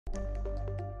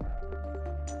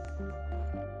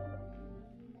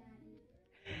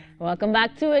Welcome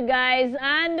back to it, guys.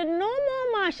 And no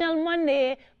more Marshall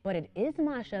Monday, but it is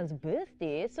Marshall's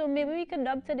birthday. So maybe we can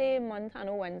dub today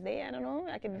Montano Wednesday. I don't know.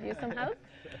 I can use some help.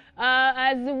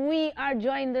 As we are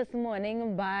joined this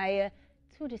morning by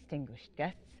two distinguished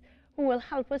guests who will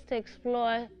help us to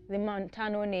explore the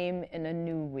Montano name in a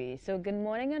new way. So good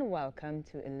morning and welcome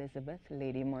to Elizabeth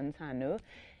Lady Montano,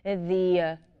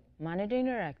 the managing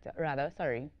director,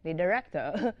 the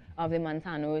director of the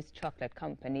Montano's chocolate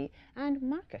company, and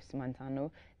Marcus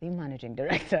Montano, the managing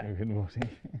director. Good morning.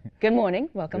 Good morning,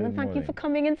 welcome, Good and thank morning. you for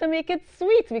coming in to make it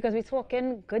sweet, because we're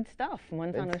talking good stuff,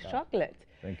 Montano's stuff. chocolate.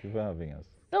 Thank you for having us.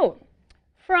 So,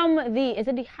 from is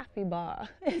it the Happy Bar?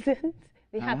 Is it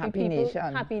the Happy Nation.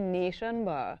 Happy Nation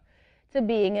Bar, to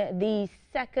being the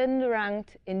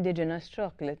second-ranked indigenous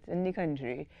chocolate in the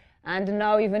country, and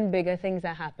now even bigger things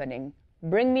are happening.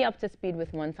 Bring me up to speed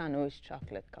with Montano's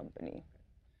chocolate company.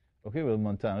 Okay, well,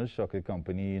 Montano's chocolate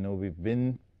company, we've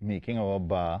been making our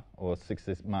bar, our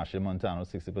Marshall Montano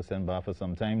 60% bar for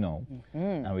some time now.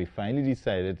 And we finally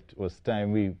decided it was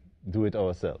time we do it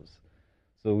ourselves.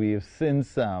 So we have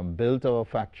since built our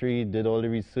factory, did all the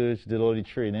research, did all the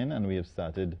training, and we have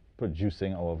started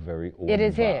producing our very own It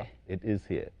is bar. here. It is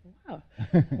here. Wow.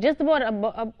 Just about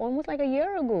almost like a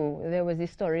year ago, there was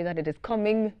this story that it is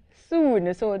coming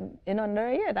soon. So in under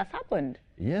a year, that's happened.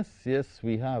 Yes,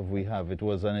 we have. It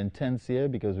was an intense year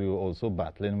because we were also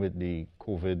battling with the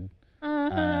COVID.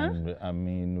 And I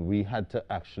mean, we had to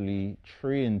actually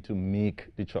train to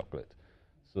make the chocolate.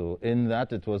 So in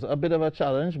that, it was a bit of a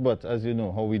challenge, but as you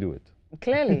know how we do it.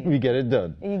 Clearly. We get it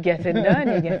done. You get it done,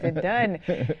 you get it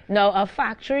done. Now, a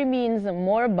factory means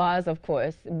more bars, of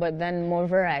course, but then more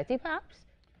variety, perhaps?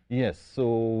 Yes,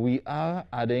 so we are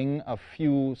adding a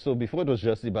few. So before it was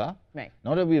just the bar. Right.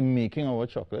 Now that we're making our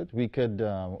chocolate, we could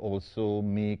also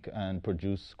make and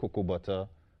produce cocoa butter,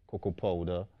 cocoa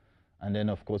powder. And then,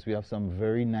 of course, we have some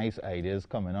very nice ideas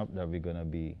coming up that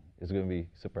it's going to be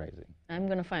surprising. I'm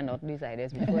going to find out these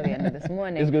ideas before the end of this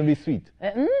morning. It's going to be sweet.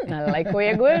 I like where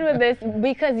you're going with this,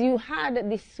 because you had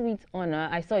this sweet honor.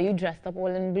 I saw you dressed up all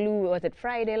in blue, was it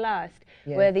Friday last,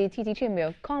 Yes. where the TT Chamber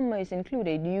of Commerce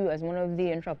included you as one of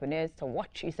the entrepreneurs to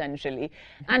watch, essentially.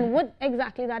 And what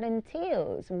exactly that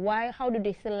entails? How did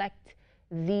they select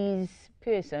these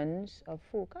persons of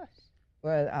focus?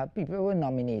 Well, people were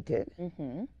nominated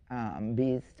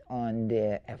based on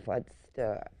their efforts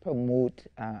to promote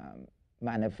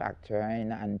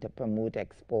manufacturing and to promote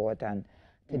export and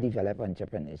to develop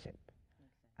entrepreneurship.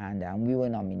 And we were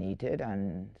nominated,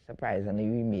 and surprisingly,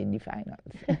 we made the finals.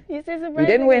 You say surprisingly? We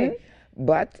didn't win,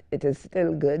 but it is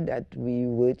still good that we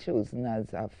were chosen as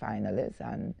a finalist,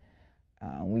 and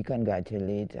we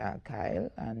congratulate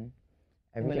Kyle, and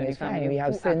everything is fine. We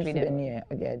have since been here.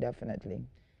 Yeah, definitely.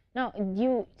 Now,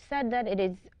 you said that it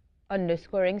is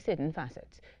underscoring certain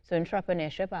facets. So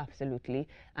entrepreneurship, absolutely.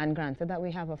 And granted that we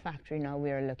have a factory now,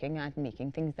 we are looking at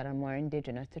making things that are more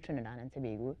indigenous to Trinidad and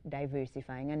Tobago,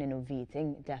 diversifying and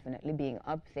innovating, definitely being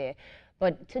up there.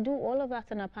 But to do all of that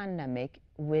in a pandemic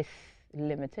with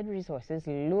limited resources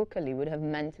locally would have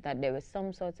meant that there was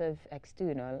some sort of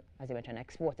external, as you mentioned,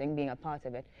 exporting being a part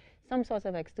of it, some sort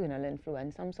of external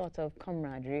influence, some sort of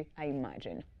camaraderie, I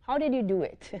imagine. How did you do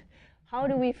it? How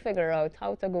do we figure out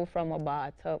how to go from a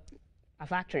bar to a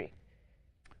factory?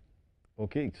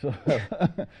 Okay, so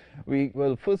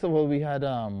first of all, we had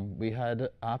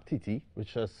ARC-TT,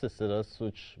 which assisted us,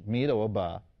 which made our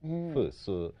bar first.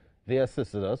 So they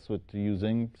assisted us with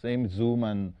using same Zoom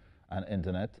and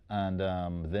internet, and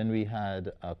then we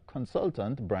had a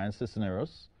consultant, Brian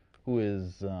Cisneros, who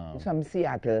is from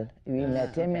Seattle. We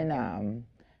met him in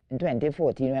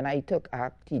 2014 when I took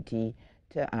ARC-TT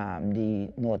to the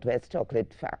Northwest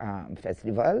Chocolate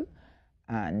Festival,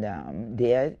 and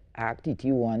there ARC-TT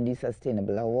won the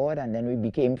Sustainable Award, and then we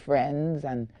became friends,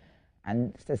 and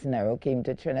Cisnero came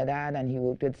to Trinidad, and he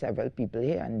worked with several people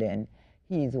here, and then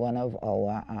he's one of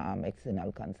our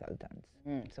external consultants.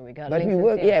 So we got but we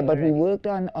worked, we worked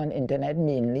on internet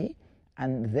mainly,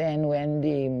 and then when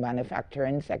the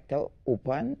manufacturing sector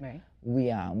opened,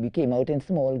 we came out in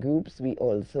small groups. We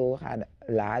also had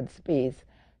large space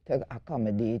to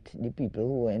accommodate the people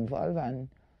who were involved, and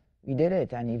we did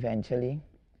it, and eventually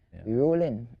we roll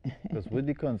in. Because with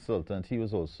the consultant, he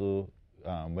was also,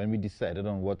 when we decided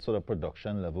on what sort of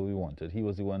production level we wanted, he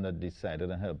was the one that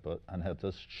decided and helped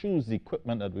us choose the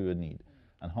equipment that we would need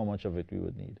and how much of it we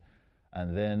would need.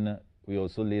 And then we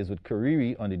also liaised with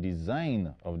Kariri on the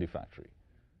design of the factory.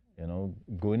 You know,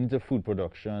 going into food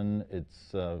production,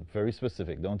 it's very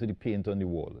specific, down to the paint on the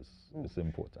wall is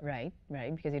important. Right,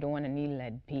 because you don't want any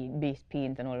lead-based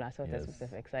paint and all that sort of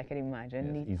specifics. I can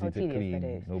imagine easy how to tedious clean, that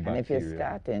is. no And if bacteria. you're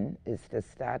starting, it's to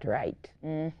start right.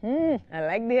 I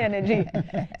like the energy.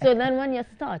 So then when you're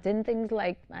starting things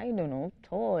like, I don't know,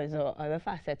 tours or other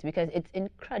facets, because it's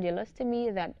incredulous to me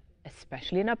that,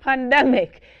 especially in a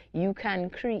pandemic, you can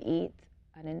create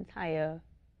an entire,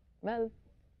 well,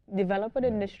 develop an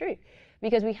industry.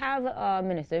 Because we have a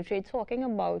Minister of Trade talking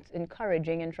about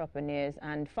encouraging entrepreneurs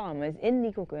and farmers in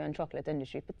the cocoa and chocolate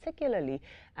industry, particularly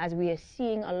as we are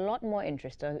seeing a lot more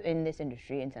interest in this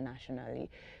industry internationally.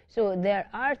 So there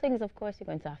are things, of course, you're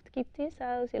going to have to keep to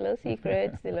yourselves, your little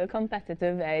secrets, your little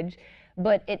competitive edge.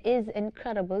 But it is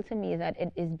incredible to me that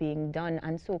it is being done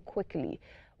and so quickly.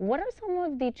 What are some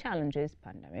of the challenges,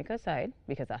 pandemic aside,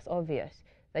 because that's obvious,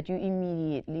 that you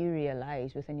immediately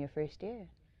realize within your first year?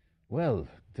 Well,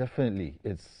 definitely.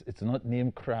 It's not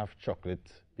named craft chocolate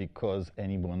because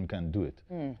anyone can do it.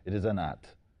 It is an art.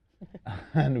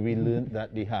 And we learned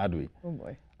that the hard way. Oh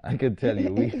boy. I can tell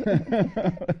you,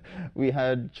 we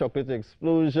had chocolate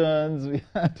explosions, we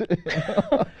had,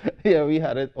 we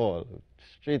had it all.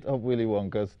 Straight up Willy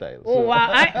Wonka style. Oh, wow.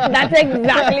 That's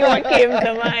exactly what came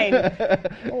to mind.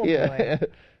 Oh, boy.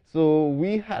 So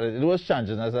we had it. It was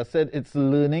challenging. As I said, it's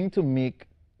learning to make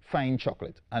fine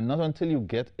chocolate. And not until you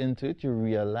get into it, you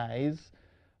realize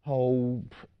how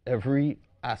every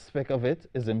aspect of it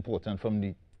is important,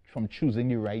 from choosing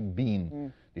the right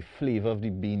bean, the flavor of the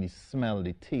bean, the smell,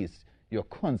 the taste. You're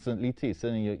constantly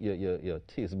tasting, and your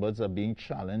taste buds are being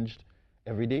challenged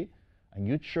every day, and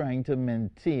you're trying to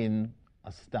maintain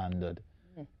a standard.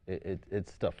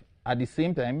 It's tough. At the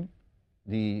same time,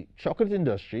 the chocolate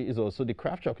industry is also, the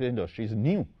craft chocolate industry is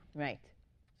new. Right.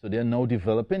 So they're now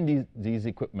developing these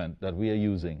equipment that we are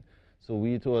using. So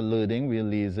we too are learning, we're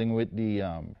liaising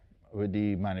with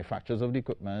the manufacturers of the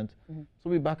equipment.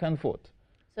 So we're back and forth.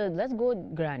 So let's go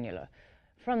granular.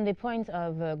 From the point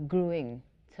of growing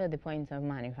to the point of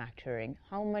manufacturing,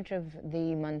 how much of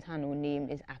the Montano name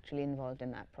is actually involved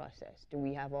in that process? Do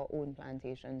we have our own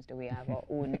plantations? Do we have our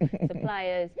own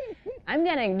suppliers? I'm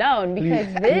getting down because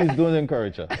Please don't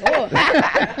encourage her. Oh.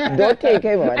 Don't take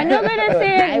him on. I'm not going to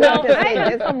say it now.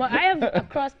 I have a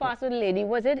cross pass with a lady.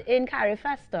 Was it in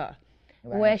Carifesta?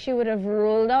 Right. Where she would have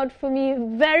rolled out for me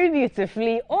very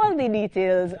beautifully all the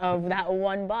details of that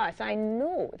one bar. So I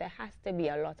know there has to be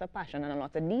a lot of passion and a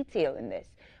lot of detail in this.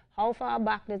 How far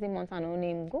back does the Montano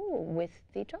name go with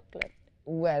the chocolate?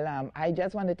 Well, I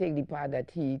just want to take the part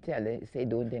that he say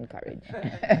don't encourage.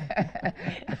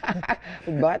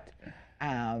 But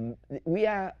we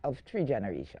are of 3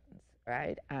 generations,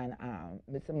 right? And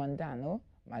Mr. Montano,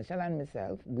 Marshall and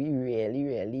myself, we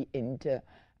really into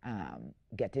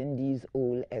getting these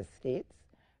old estates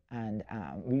and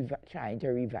trying to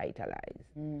revitalize.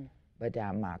 But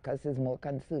Marcus is more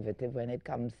conservative when it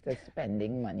comes to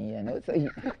spending money, you know. So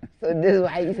this is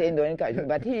why he's saying don't encourage me.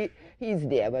 But he's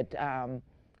there. But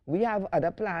we have other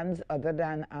plans other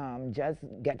than just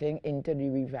getting into the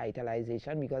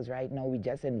revitalization, because right now we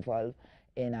just involved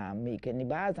in making the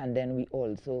bars, and then we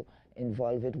also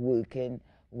involved with working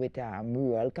with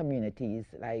rural communities.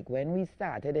 Like when we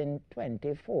started in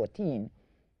 2014,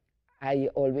 I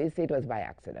always say it was by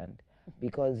accident,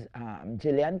 because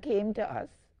Jillian came to us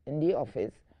in the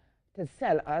office to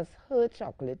sell us her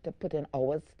chocolate to put in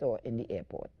our store in the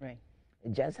airport. Right.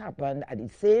 It just happened at the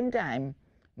same time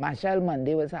Marshall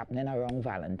Monday was happening around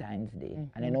Valentine's Day.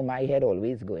 And I know my head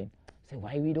always going, so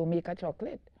why we don't make a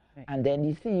chocolate? Right. And then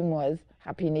the theme was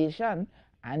Happy Nation,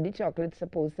 and the chocolate's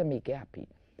supposed to make you happy.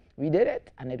 We did it,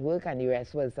 and it worked, and the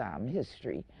rest was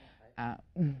history. I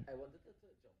wanted to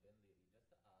jump in, lady, just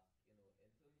to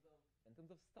ask, in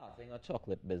terms of starting a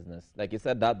chocolate business, like you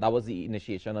said, that was the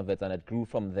initiation of it, and it grew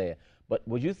from there. But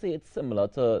would you say it's similar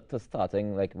to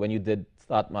starting, like when you did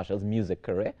start Marshall's music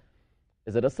career?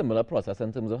 Is it a similar process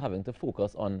in terms of having to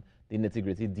focus on the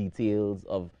nitty-gritty details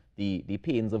of the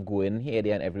pains of going here,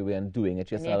 there, and everywhere and doing it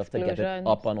yourself to get it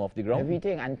up and off the ground?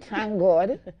 Everything, and thank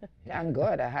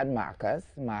God, I had Marcus.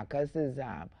 Marcus is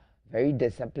very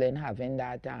disciplined, having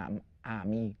that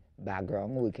army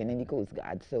background, working in the Coast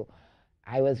Guard. So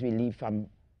I was relieved from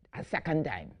a second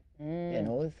time, you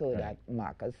know, so that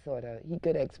Marcus he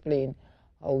could explain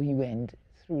how he went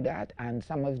through that and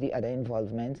some of the other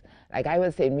involvements. Like I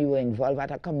was saying, we were involved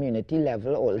at a community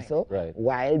level also,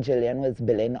 while Jillian was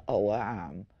building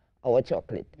our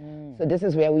chocolate. So this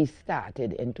is where we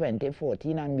started in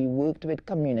 2014, and we worked with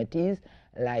communities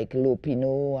like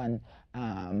Lopino and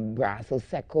Brasso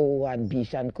Seco and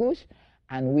Bish and Kush,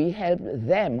 and we helped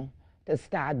them to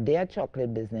start their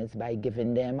chocolate business by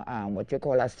giving them what you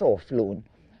call a soft loan.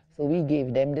 So we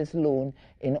gave them this loan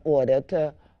in order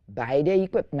to buy their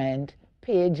equipment,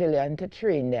 pay Jillian to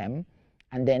train them,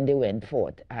 and then they went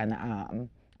forth. And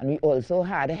we also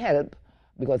had help,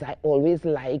 because I always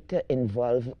like to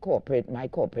involve my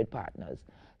corporate partners.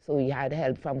 So we had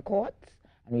help from courts,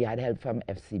 and we had help from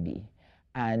FCB.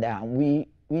 And we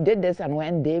did this, and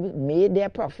when they made their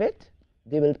profit,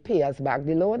 they will pay us back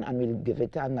the loan, and we'll give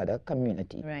it to another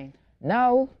community. Right.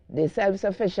 Now, they're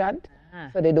self-sufficient,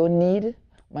 so they don't need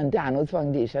Montano's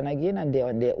Foundation again, and they're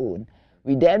on their own.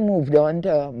 We then moved on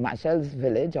to Marshall's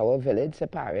village, our village,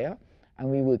 Separia, and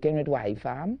we're working with Y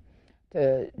Farm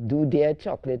to do their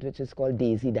chocolate, which is called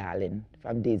Daisy Darling,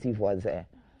 from Daisy Voisin.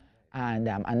 And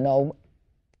now,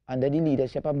 under the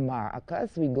leadership of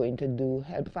Marcus, we're going to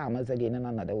help farmers again in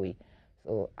another way.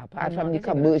 So apart from the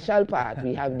commercial part,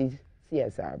 we have the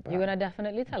CSR part. You're going to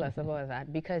definitely tell us about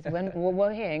that, because when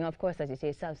we're hearing, of course, as you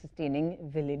say, self-sustaining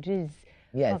villages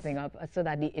popping up, so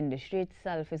that the industry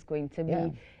itself is going to be,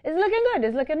 it's looking good,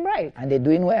 it's looking bright. And they're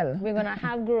doing well. We're going to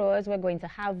have growers, we're going to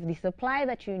have the supply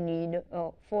that you need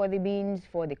for the beans,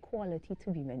 for the quality to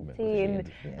be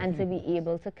maintained, and to be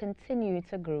able to continue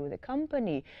to grow the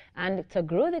company. And to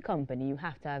grow the company, you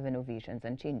have to have innovations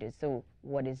and changes. So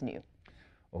what is new?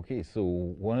 Okay, so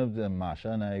one of them,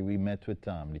 Marsha and I, we met with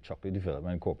the Chocolate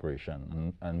Development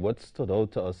Corporation, and what stood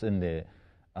out to us in there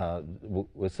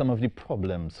were some of the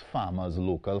problems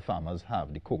local farmers have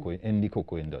in the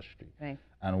cocoa industry. Right.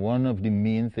 And one of the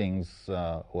main things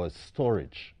was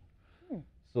storage.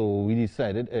 So we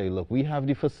decided, hey, look, we have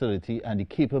the facility and the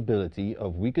capability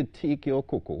of, we could take your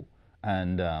cocoa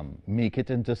and make it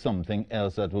into something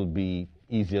else that will be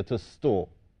easier to store.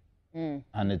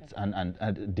 And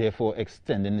therefore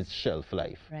extending its shelf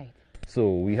life. Right.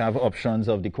 So we have options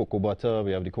of the cocoa butter,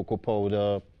 we have the cocoa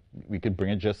powder. We could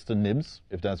bring it just to nibs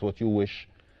if that's what you wish,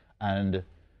 and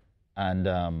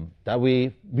that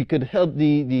way we could help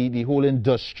the whole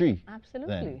industry.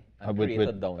 Absolutely.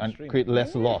 And create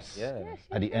less loss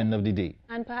at the end of the day.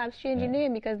 And perhaps change the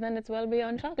name, because then it's well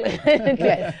beyond chocolate.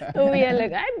 We are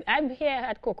like, I'm here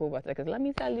at cocoa butter, because let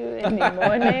me tell you, in the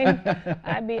morning,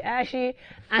 I'd be ashy.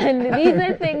 And these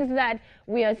are things that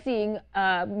we are seeing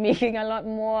taking a lot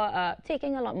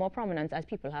more prominence as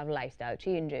people have lifestyle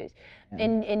changes.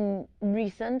 In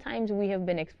recent times, we have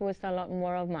been exposed to a lot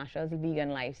more of Marshall's vegan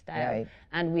lifestyle.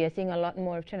 And we are seeing a lot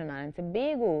more of Trinidad and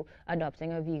Tobago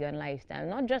adopting a vegan lifestyle,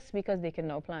 not just because they can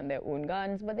now plant their own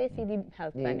gardens, but they see the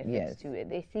health benefits to it.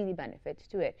 They see the benefits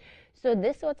to it. So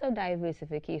this sort of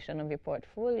diversification of your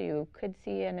portfolio could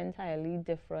see an entirely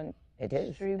different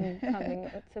stream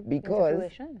coming to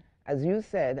fruition. As you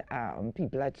said,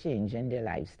 people are changing their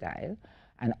lifestyle,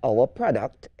 and our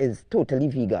product is totally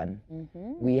vegan.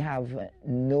 We have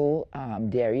no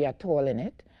dairy at all in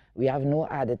it. We have no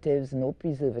additives, no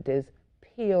preservatives,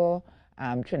 pure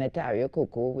Trinitario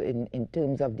cocoa in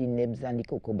terms of the nibs and the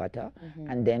cocoa butter.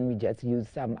 And then we just use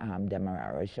some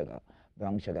Demerara sugar,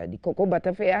 brown sugar. The cocoa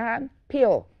butter for your hand,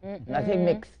 pure, nothing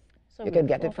mixed. So you can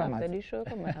get it from us.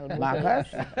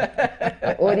 Marcus,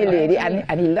 the lady,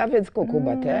 and he loves his cocoa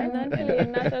butter. Not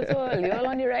at all. You're all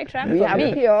on the right track. We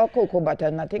have pure cocoa butter,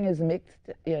 nothing is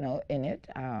mixed, in it.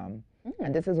 And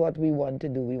this is what we want to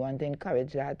do. We want to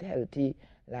encourage that healthy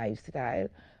lifestyle,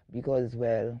 because,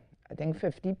 well, I think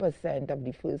 50% of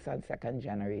the first and second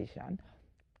generation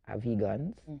are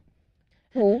vegans.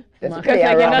 Who? What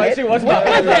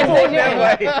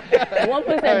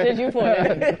percentage you follow?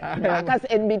 Marcus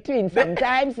in between.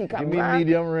 Sometimes he comes back.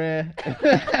 Medium rare.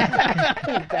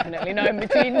 He's definitely not in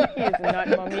between. He's not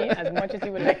mommy as much as he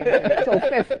would like him to be. So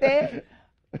 50.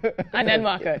 And then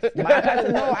Marcus.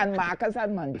 And Marcus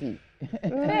and Monty.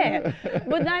 Fair.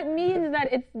 But that means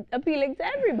that it's appealing to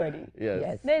everybody.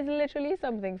 Yes. There's literally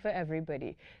something for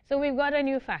everybody. So we've got a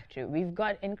new factory. We've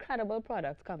got incredible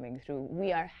products coming through.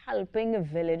 We are helping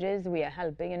villages. We are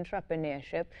helping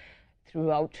entrepreneurship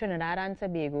throughout Trinidad and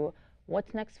Tobago.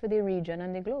 What's next for the region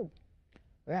and the globe?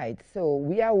 Right. So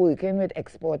we are working with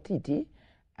Export TT,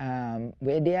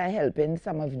 where they are helping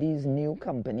some of these new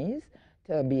companies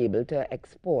to be able to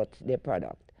export their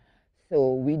product.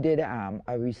 So we did a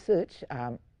research,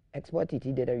 Export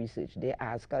TT did a research. They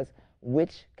asked us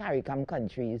which CARICOM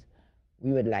countries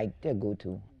we would like to go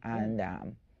to. And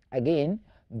again,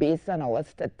 based on our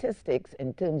statistics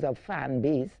in terms of fan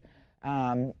base,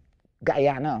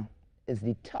 Guyana is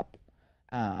the top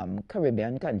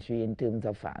Caribbean country in terms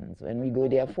of fans. When we go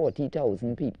there,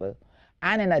 40,000 people.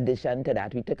 And in addition to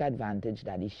that, we took advantage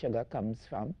that the sugar comes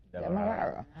from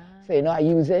Demerara. So, we're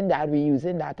using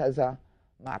that as a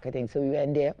marketing. So we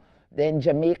went there. Then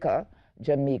Jamaica,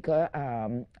 Jamaica,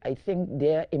 I think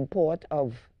their import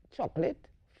of chocolate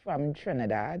from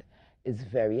Trinidad is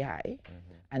very high.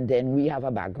 And then we have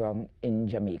a background in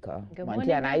Jamaica. Good Monty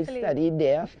morning, and I Natalie. studied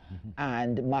there,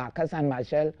 and Marcus and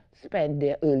Marshall spent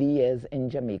their early years in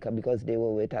Jamaica because they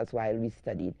were with us while we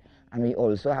studied. And we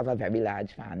also have a very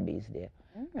large fan base there.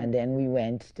 And then we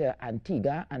went to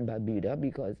Antigua and Barbuda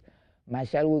because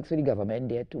Marshall works with the government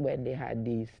there too when they had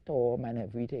the storm and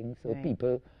everything. So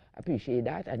people appreciate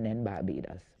that. And then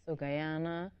Barbados. So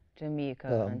Guyana,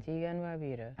 Jamaica, Antigua and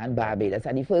Barbuda. And Barbados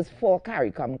are the first 4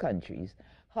 CARICOM countries.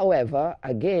 However,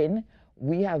 again,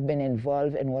 we have been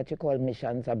involved in what you call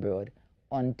missions abroad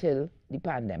until the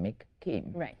pandemic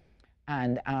came. Right.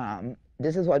 And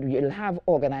this is what we'll have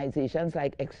organizations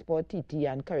like Export TT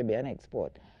and Caribbean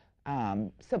Export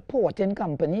supporting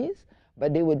companies,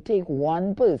 but they would take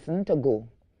one person to go.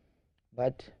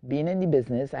 But being in the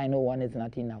business, I know one is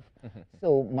not enough.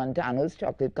 So Montano's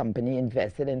chocolate company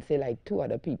invested in, say, like 2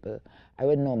 other people. I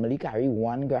would normally carry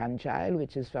 1 grandchild,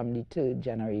 which is from the 3rd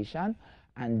generation,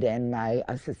 and then my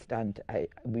assistant,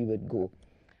 we would go.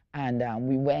 And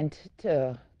we went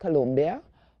to Colombia,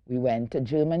 we went to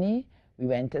Germany, we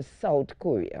went to South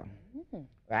Korea,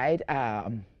 right?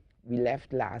 We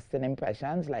left lasting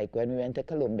impressions. Like when we went to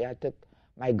Colombia, I took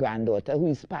my granddaughter, who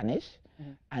is Spanish,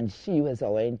 and she was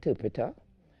our interpreter.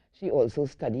 She also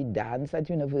studied dance at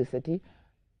university.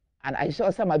 And I'm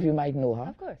sure some of you might know her.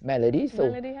 Of course. Melody. So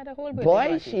Melody had a whole birthday boy,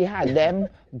 party. she had them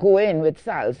go in with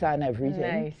salsa and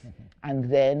everything. Nice. And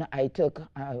then I took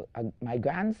my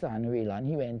grandson, Raylon,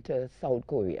 he went to South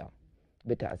Korea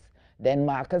with us. Then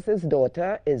Marcus's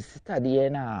daughter is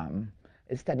studying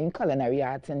culinary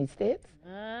arts in the States.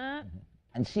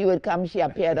 And she would come, she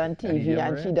appeared on TV,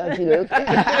 and she does the little...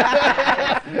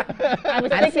 I was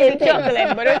thinking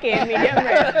chocolate, but okay, medium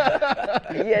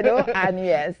rare. You know, and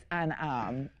yes, and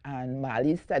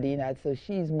Mali's studying that, so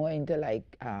she's more into like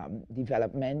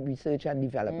development, research and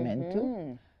development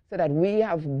too. So that we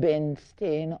have been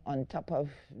staying on top of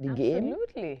the game.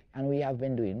 Absolutely. And we have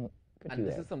been doing pretty And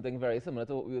well. this is something very similar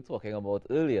to what we were talking about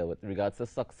earlier with regards to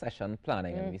succession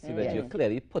planning. And we see that you're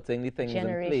clearly putting the things in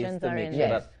place to make sure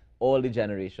that all the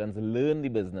generations learn the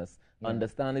business,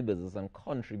 understand the business, and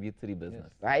contribute to the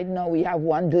business. Right now, we have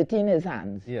one dirty in his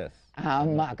hands. Yes.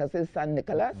 Marcus's son,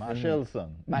 Nicholas. Marshall's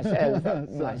son.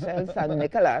 Marshall's son,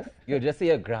 Nicholas. You'll just say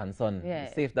your grandson.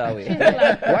 Yeah. Safe that way.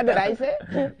 What did I say?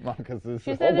 Marcus's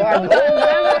She son. said God,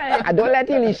 I don't let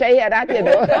Elisha hear that, you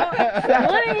know.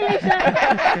 Morning, Elisha.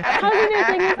 How did you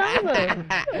sing this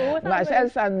album?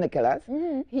 Marshall's son, Nicholas,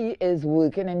 he is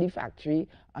working in the factory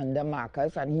under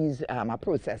Marcus, and he's a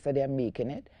processor. They're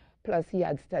making it. Plus, he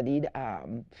had studied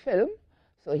film,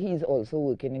 so he's also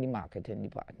working in the marketing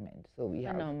department. So we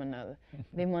have Phenomenal.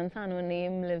 The Montano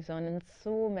name lives on in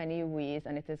so many ways,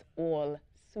 and it is all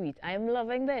sweet. I am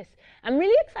loving this. I'm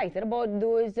really excited about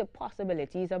those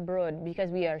possibilities abroad because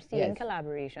we are seeing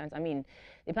collaborations. I mean,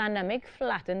 the pandemic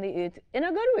flattened the earth in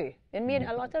a good way. It made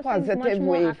a lot of things much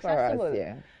more accessible. For us,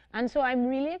 yeah. And so I'm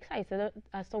really excited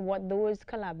as to what those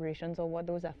collaborations or what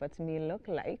those efforts may look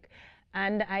like.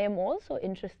 And I am also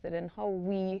interested in how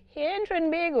we here in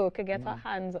Trinbago could get our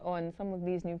hands on some of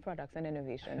these new products and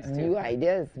innovations too. New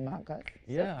ideas, Marcus.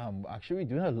 Yeah, actually we're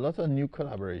doing a lot of new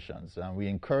collaborations and we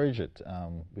encourage it.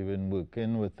 We've been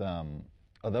working with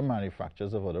other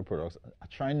manufacturers of other products. I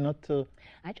try not to...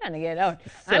 I'm trying to get out.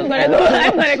 I'm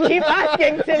gonna keep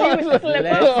asking till you slip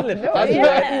up.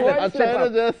 I'm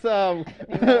trying to just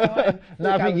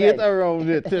navigate around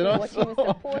it, you know. What you were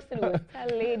supposed to do was tell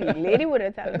Lady. Lady would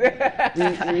have told me.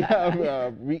 we have,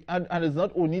 and it's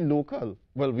not only local.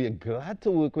 Well, we are glad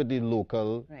to work with the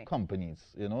local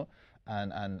companies, you know,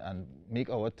 and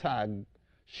make our tag,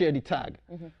 share the tag.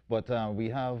 But we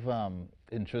have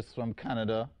interest from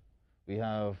Canada. We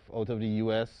have out of the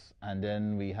US, and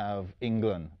then we have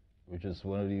England, which is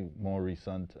one of the more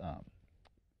recent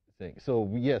things. So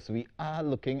yes, we are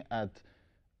looking at,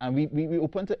 and we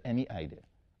open to any idea.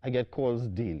 I get calls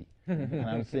daily, and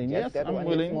I'm saying, yes, I'm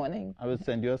willing. I will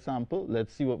send you a sample.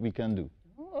 Let's see what we can do.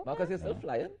 Marcus, you're still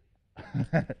flying?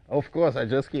 Of course, I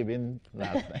just came in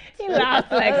last night. He laughs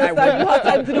like I you have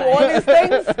time to do all these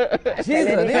things?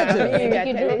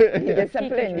 Be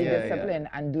disciplined,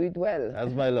 and do it well.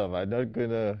 That's my love. I'm not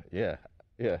gonna,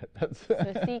 Yeah, that's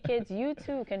So see, kids, you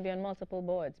too can be on multiple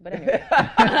boards. But anyway,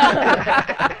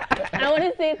 I want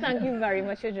to say thank you very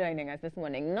much for joining us this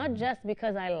morning. Not just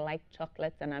because I like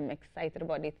chocolates and I'm excited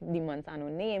about the Montano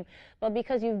name, but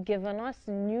because you've given us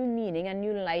new meaning and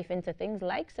new life into things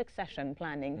like succession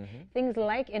planning, things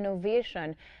like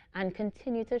innovation, and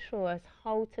continue to show us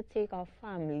how to take our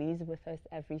families with us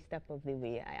every step of the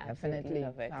way. I absolutely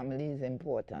love it. Family is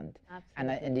important.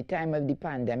 Absolutely. And in the time of the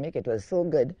pandemic, it was so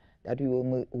good that we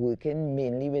were working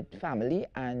mainly with family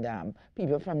and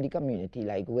people from the community.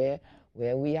 Like where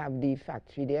we have the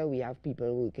factory there, we have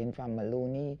people working from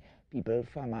Maloney, people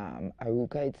from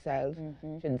Aruka itself,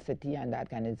 Chin City, and that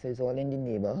kind of. So it's all in the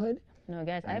neighborhood. No,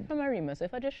 guys, I'm from Arima, so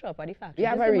if I just show up at the factory, We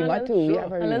have Arima too. We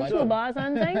have a Arima little too. two bars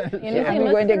and things. You Yeah, know,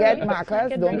 we're going to get free. markers.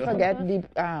 Don't drink forget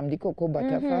from the cocoa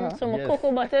butter for her. So my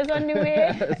cocoa butter's on the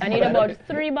way. I need about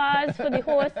 3 bars for the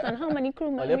host. And how many crew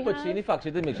Well, members you we put she in the have?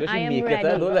 factory to make sure I she am make ready.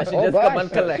 it. Don't let she Oh, just gosh. come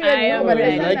and collect. I am Nobody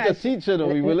ready. we like to teach, you know.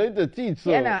 We would like to teach.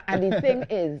 So. Yeah, nah, and the thing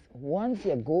is, once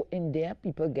you go in there,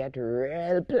 people get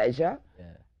real pleasure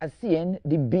at seeing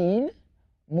the bean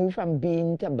move from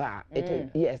bean to bar.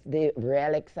 Yes, they're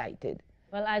real excited.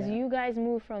 Well, as you guys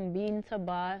move from bean to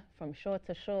bar, from shore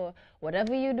to shore,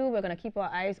 whatever you do, we're going to keep our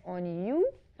eyes on you.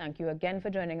 Thank you again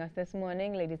for joining us this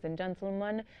morning, ladies and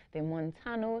gentlemen. The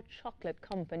Montano Chocolate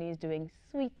Company is doing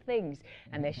sweet things,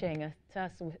 and they're sharing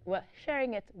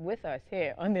it with us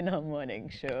here on the Now Morning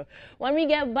Show. When we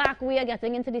get back, we are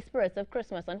getting into the spirits of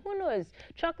Christmas, and who knows,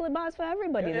 chocolate bars for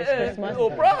everybody this Christmas.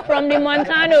 From the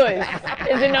Montanos.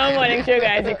 It's the Now Morning Show,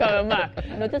 guys. You're coming back.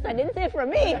 Notice I didn't say from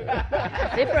me.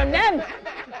 Say from them.